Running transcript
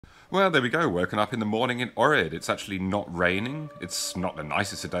Well, there we go, woken up in the morning in Ohrid. It's actually not raining. It's not the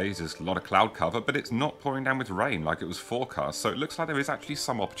nicest of days, there's a lot of cloud cover, but it's not pouring down with rain like it was forecast, so it looks like there is actually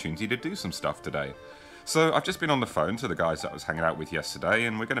some opportunity to do some stuff today. So I've just been on the phone to the guys that I was hanging out with yesterday,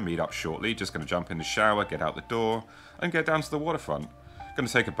 and we're going to meet up shortly. Just going to jump in the shower, get out the door, and get down to the waterfront. Going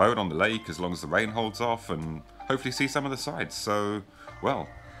to take a boat on the lake as long as the rain holds off, and hopefully see some of the sights. So, well,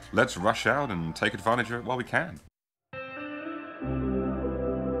 let's rush out and take advantage of it while we can.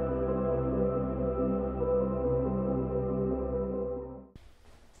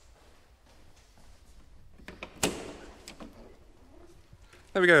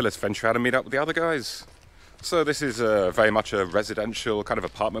 There we go, let's venture out and meet up with the other guys. So this is very much a residential kind of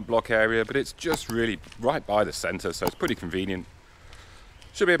apartment block area, but it's just really right by the centre, so it's pretty convenient.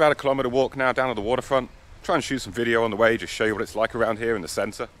 Should be about a kilometre walk now down to the waterfront. Try and shoot some video on the way, just show you what it's like around here in the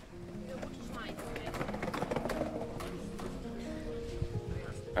centre.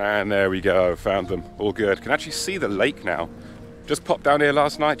 And there we go, found them, all good. Can actually see the lake now. Just popped down here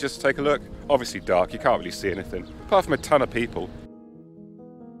last night just to take a look. Obviously dark, you can't really see anything, apart from a ton of people.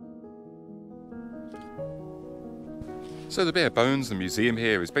 So the Bare Bones, the museum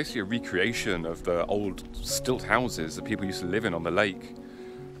here, is basically a recreation of the old stilt houses that people used to live in on the lake.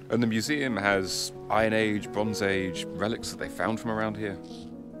 And the museum has Iron Age, Bronze Age relics that they found from around here.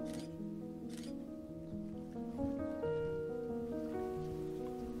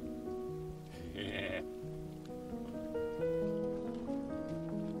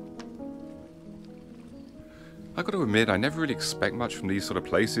 I've got to admit, I never really expect much from these sort of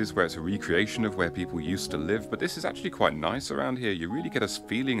places where it's a recreation of where people used to live, but this is actually quite nice around here. You really get a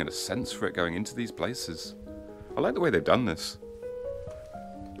feeling and a sense for it going into these places. I like the way they've done this.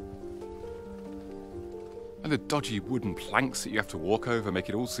 And the dodgy wooden planks that you have to walk over make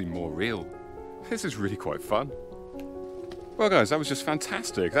it all seem more real. This is really quite fun. Well guys, that was just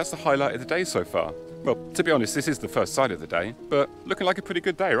fantastic. That's the highlight of the day so far. Well, to be honest, this is the first sight of the day, but looking like a pretty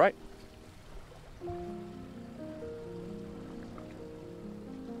good day, right?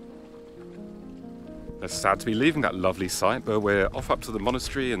 It's sad to be leaving that lovely site, but we're off up to the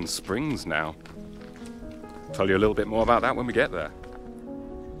monastery and springs now. I'll tell you a little bit more about that when we get there.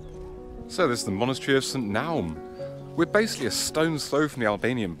 So this is the monastery of St. Naum. We're basically a stone's throw from the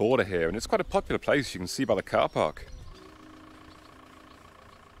Albanian border here, and it's quite a popular place, you can see by the car park.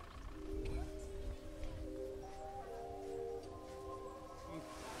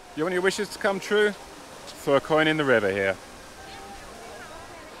 You want your wishes to come true? Throw a coin in the river here.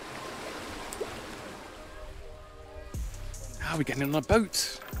 Now we're getting on a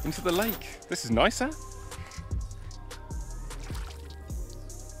boat into the lake. This is nice, huh?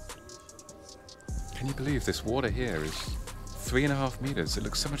 Can you believe this water here is 3.5 meters? It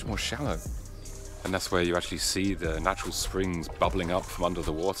looks so much more shallow. And that's where you actually see the natural springs bubbling up from under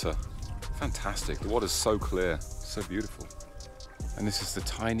the water. Fantastic. The water's so clear, so beautiful. And this is the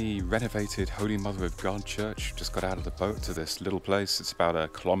tiny renovated Holy Mother of God church. Just got out of the boat to this little place. It's about 1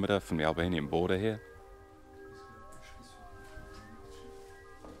 kilometer from the Albanian border here.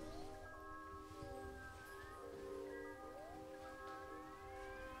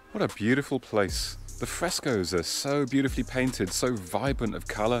 What a beautiful place. The frescoes are so beautifully painted, so vibrant of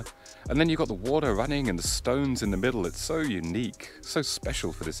colour. And then you've got the water running and the stones in the middle. It's so unique, so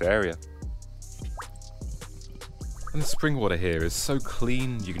special for this area. And the spring water here is so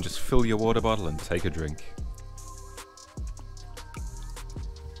clean, you can just fill your water bottle and take a drink.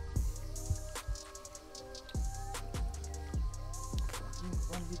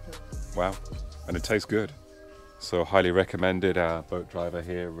 Wow, and it tastes good. So highly recommended. Our boat driver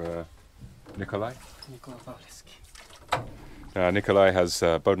here, Nikolai. Nikolai has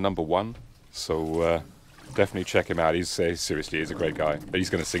boat number 1, so definitely check him out. Seriously, he's a great guy. He's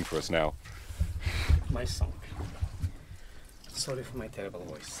going to sing for us now. My song. Sorry for my terrible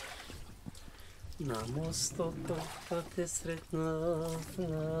voice.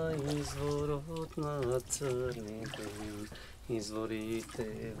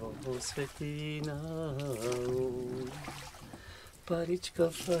 Izvorite vo svetina Parička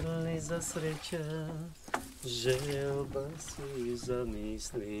farli za sreća Želba si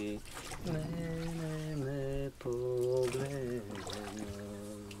zamisli Mene pogleda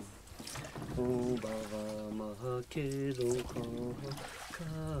Ubava Makedonko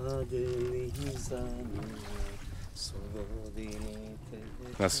Kadeli za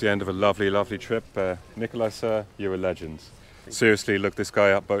That's the end of a lovely, lovely trip. Nikolai, sir, you're a legend. Seriously, look this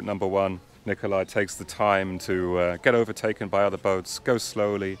guy up, boat number 1. Nikolai takes the time to get overtaken by other boats, go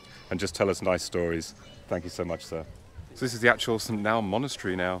slowly, and just tell us nice stories. Thank you so much, sir. So this is the actual St. Naum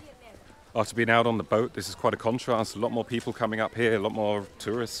monastery now. After being out on the boat, this is quite a contrast. A lot more people coming up here, a lot more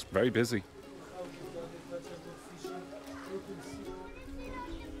tourists, very busy.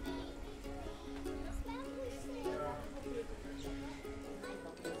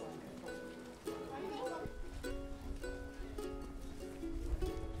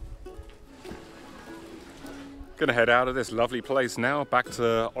 Gonna head out of this lovely place now, back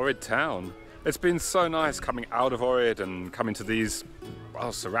to Ohrid town. It's been so nice coming out of Ohrid and coming to these,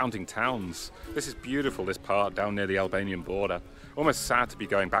 well, surrounding towns. This is beautiful, this part down near the Albanian border. Almost sad to be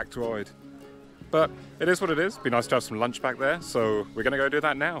going back to Ohrid. But it is what it is. Be nice to have some lunch back there, so we're gonna go do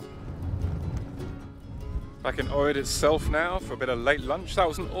that now. Back in Ohrid itself now for a bit of late lunch. That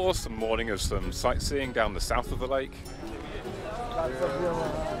was an awesome morning of some sightseeing down the south of the lake.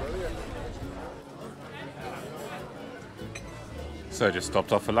 So just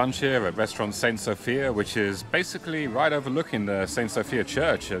stopped off for lunch here at restaurant Saint Sophia, which is basically right overlooking the Saint Sophia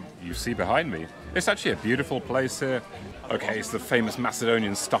church that you see behind me. It's actually a beautiful place here. Okay, so the famous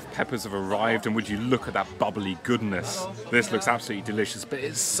Macedonian stuffed peppers have arrived, and would you look at that bubbly goodness. This looks absolutely delicious, but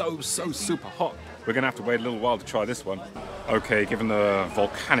it's so super hot. We're gonna have to wait a little while to try this one. Okay, given the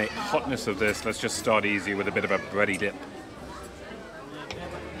volcanic hotness of this, let's just start easy with a bit of a bready dip.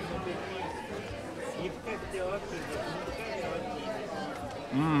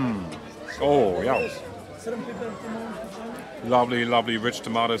 Oh, yeah. Lovely, lovely rich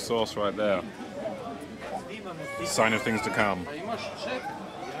tomato sauce right there. Sign of things to come.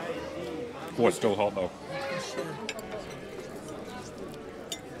 Oh, it's still hot though.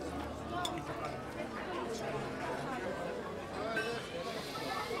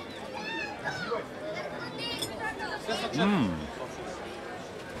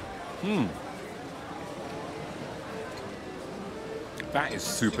 That is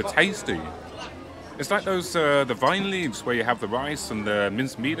super tasty. It's like those the vine leaves where you have the rice and the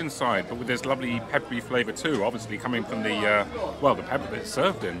minced meat inside, but with this lovely peppery flavour too, obviously coming from the well, the pepper that it's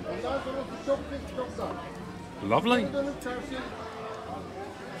served in. Lovely.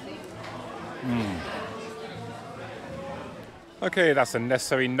 Okay, that's a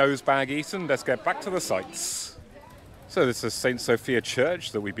necessary nose bag eaten. Let's get back to the sights. So this is Saint Sophia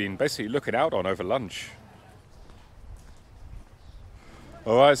Church that we've been basically looking out on over lunch.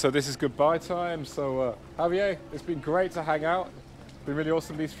 Alright, so this is goodbye time. So Javier, it's been great to hang out. It's been really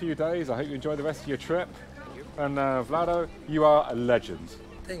awesome these few days. I hope you enjoy the rest of your trip. And Vlado, you are a legend.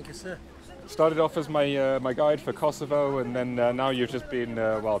 Thank you, sir. Started off as my guide for Kosovo, and then now you've just been,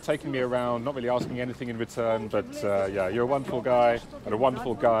 well, taking me around, not really asking anything in return, but yeah, you're a wonderful guy and a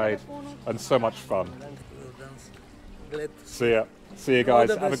wonderful guide and so much fun. Glad to See ya. See you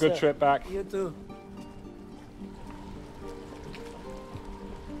guys. All the Have a best, good sir. trip back. You too.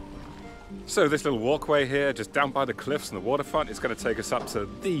 So this little walkway here, just down by the cliffs and the waterfront, is going to take us up to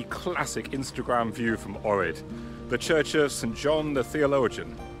the classic Instagram view from Ohrid, the Church of St. John the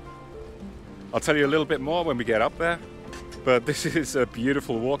Theologian. I'll tell you a little bit more when we get up there, but this is a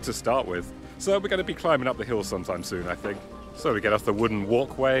beautiful walk to start with. So we're going to be climbing up the hill sometime soon, I think. So we get off the wooden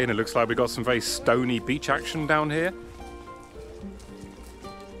walkway, and it looks like we've got some very stony beach action down here.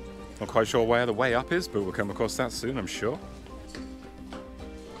 Not quite sure where the way up is, but we'll come across that soon, I'm sure.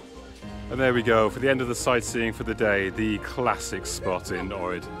 And there we go, for the end of the sightseeing for the day, the classic spot in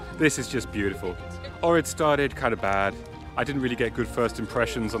Ohrid. This is just beautiful. Ohrid started kind of bad. I didn't really get good first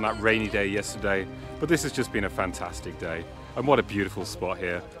impressions on that rainy day yesterday, but this has just been a fantastic day. And what a beautiful spot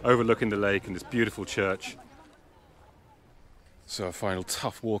here, overlooking the lake and this beautiful church. So a final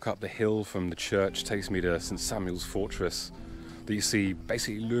tough walk up the hill from the church takes me to St. Samuel's Fortress, that you see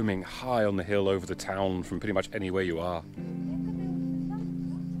basically looming high on the hill over the town from pretty much anywhere you are.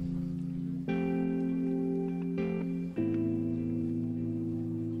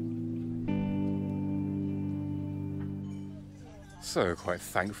 So, quite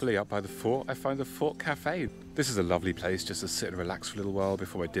thankfully, up by the fort, I find the Fort Cafe. This is a lovely place just to sit and relax for a little while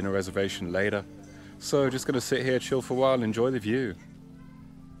before my dinner reservation later. So, just going to sit here, chill for a while and enjoy the view.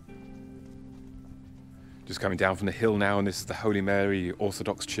 Just coming down from the hill now, and this is the Holy Mary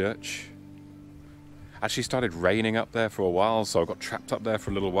Orthodox Church. Actually started raining up there for a while, so I got trapped up there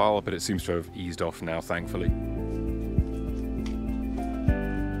for a little while, but it seems to have eased off now, thankfully.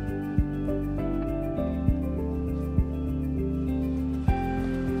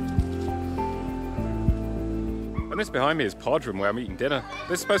 And this behind me is Podrum, where I'm eating dinner.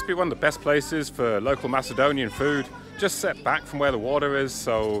 This is supposed to be one of the best places for local Macedonian food, just set back from where the water is,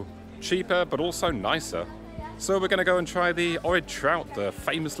 so cheaper but also nicer. So we're going to go and try the Ohrid trout, the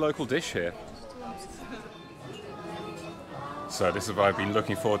famous local dish here. So this is what I've been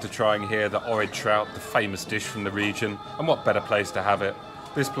looking forward to trying here, the Ohrid trout, the famous dish from the region, and what better place to have it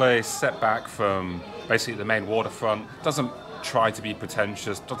This place, set back from basically the main waterfront, doesn't try to be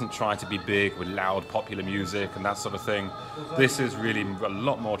pretentious, doesn't try to be big with loud popular music and that sort of thing. This is really a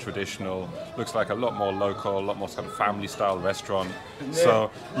lot more traditional, looks like a lot more local, a lot more sort of family style restaurant.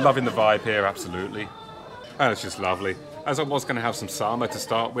 So loving the vibe here, absolutely. And it's just lovely. As I was going to have some sama to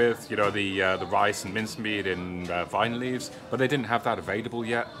start with, you know, the rice and mincemeat in vine leaves, but they didn't have that available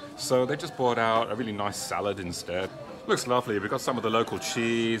yet. So they just brought out a really nice salad instead. Looks lovely. We've got some of the local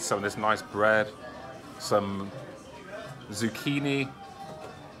cheese, some of this nice bread, some zucchini.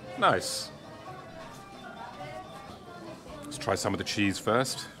 Nice. Let's try some of the cheese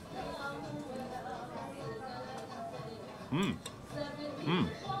first.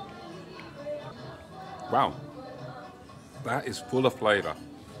 Wow. That is full of flavor.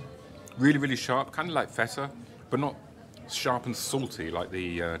 Really, really sharp, kind of like feta, but not sharp and salty like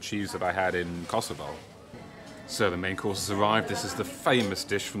the cheese that I had in Kosovo. So the main course has arrived. This is the famous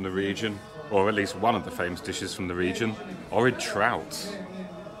dish from the region, or at least one of the famous dishes from the region, Ohrid trout.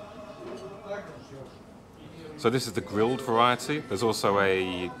 So this is the grilled variety. There's also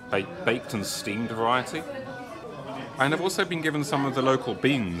a baked and steamed variety. And I've also been given some of the local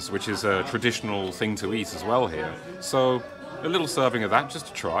beans, which is a traditional thing to eat as well here. So a little serving of that just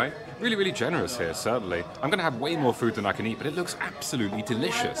to try. Really, really generous here, certainly. I'm going to have way more food than I can eat, but it looks absolutely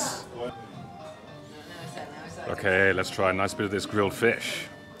delicious. Okay, let's try a nice bit of this grilled fish.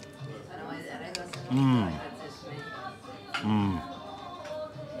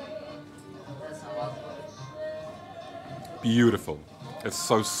 Beautiful. It's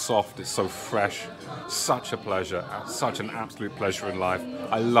so soft, it's so fresh. Such a pleasure, such an absolute pleasure in life.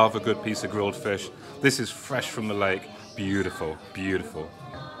 I love a good piece of grilled fish. This is fresh from the lake. Beautiful, beautiful.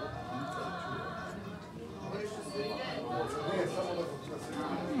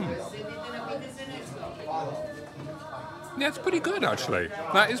 Yeah, it's pretty good actually.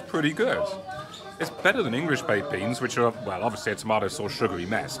 That is pretty good. It's better than English baked beans, which are, well, obviously a tomato sauce sugary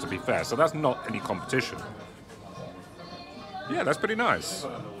mess, to be fair, so that's not any competition. Yeah, that's pretty nice.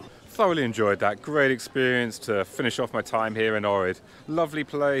 Thoroughly enjoyed that. Great experience to finish off my time here in Ohrid. Lovely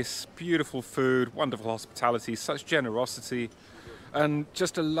place, beautiful food, wonderful hospitality, such generosity, and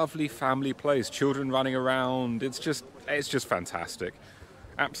just a lovely family place. Children running around. It's just fantastic.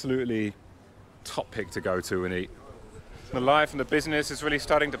 Absolutely top pick to go to and eat. The life and the business is really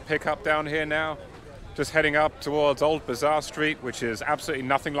starting to pick up down here now. Just heading up towards Old Bazaar Street, which is absolutely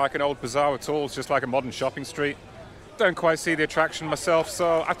nothing like an old bazaar at all. It's just like a modern shopping street. Don't quite see the attraction myself,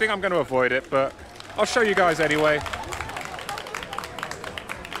 so I think I'm going to avoid it, but I'll show you guys anyway.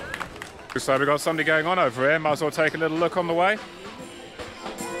 So we've got something going on over here. Might as well take a little look on the way.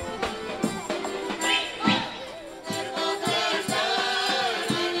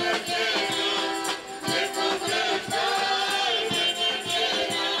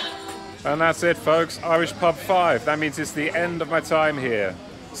 And that's it, folks. Irish Pub 5. That means it's the end of my time here.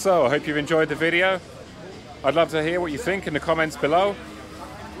 So I hope you've enjoyed the video. I'd love to hear what you think in the comments below.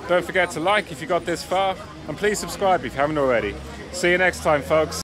 Don't forget to like if you got this far, and please subscribe if you haven't already. See you next time, folks.